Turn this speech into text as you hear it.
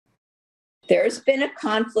There's been a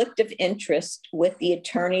conflict of interest with the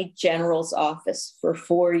Attorney General's office for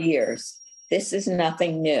 4 years. This is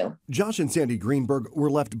nothing new. Josh and Sandy Greenberg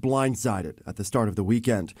were left blindsided at the start of the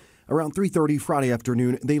weekend. Around 3:30 Friday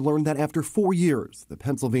afternoon, they learned that after 4 years, the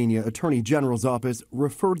Pennsylvania Attorney General's office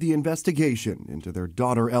referred the investigation into their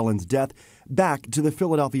daughter Ellen's death back to the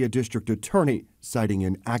Philadelphia District Attorney, citing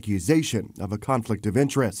an accusation of a conflict of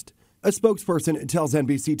interest. A spokesperson tells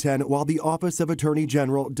NBC 10 while the Office of Attorney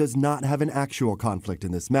General does not have an actual conflict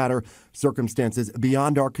in this matter, circumstances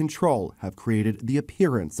beyond our control have created the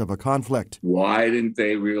appearance of a conflict. Why didn't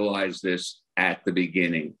they realize this at the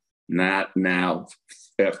beginning? Not now,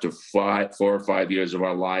 after 4 or 5 years of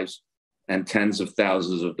our lives and tens of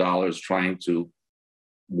thousands of dollars trying to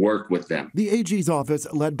work with them. The AG's office,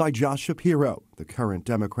 led by Josh Shapiro, the current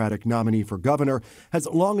Democratic nominee for governor, has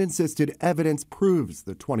long insisted evidence proves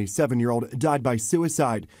the 27-year-old died by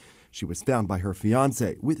suicide. She was found by her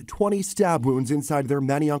fiancé with 20 stab wounds inside their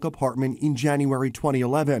Manayunk apartment in January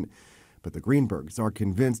 2011. But the Greenbergs are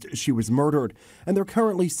convinced she was murdered, and they're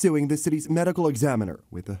currently suing the city's medical examiner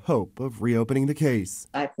with the hope of reopening the case.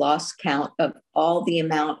 I've lost count of all the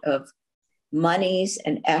amount of monies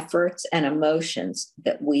and efforts and emotions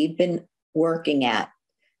that we've been working at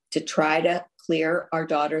to try to clear our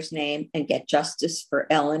daughter's name and get justice for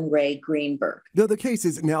Ellen Ray Greenberg. Though the case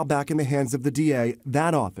is now back in the hands of the DA,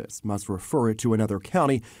 that office must refer it to another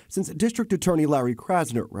county since District Attorney Larry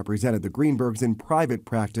Krasner represented the Greenbergs in private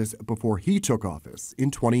practice before he took office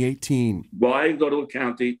in 2018. Why go to a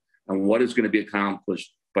county, and what is going to be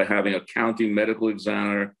accomplished by having a county medical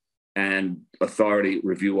examiner and authority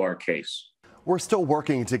review our case? We're still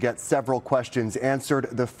working to get several questions answered.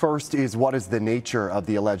 The first is, what is the nature of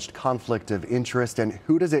the alleged conflict of interest and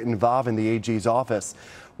who does it involve in the AG's office?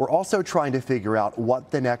 We're also trying to figure out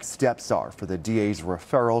what the next steps are for the DA's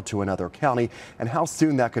referral to another county and how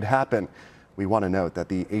soon that could happen. We want to note that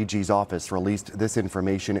the AG's office released this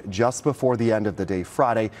information just before the end of the day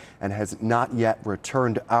Friday and has not yet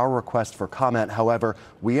returned our request for comment. However,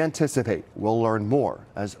 we anticipate we'll learn more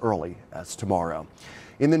as early as tomorrow.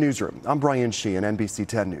 In the newsroom, I'm Sheehan, NBC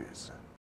 10 News.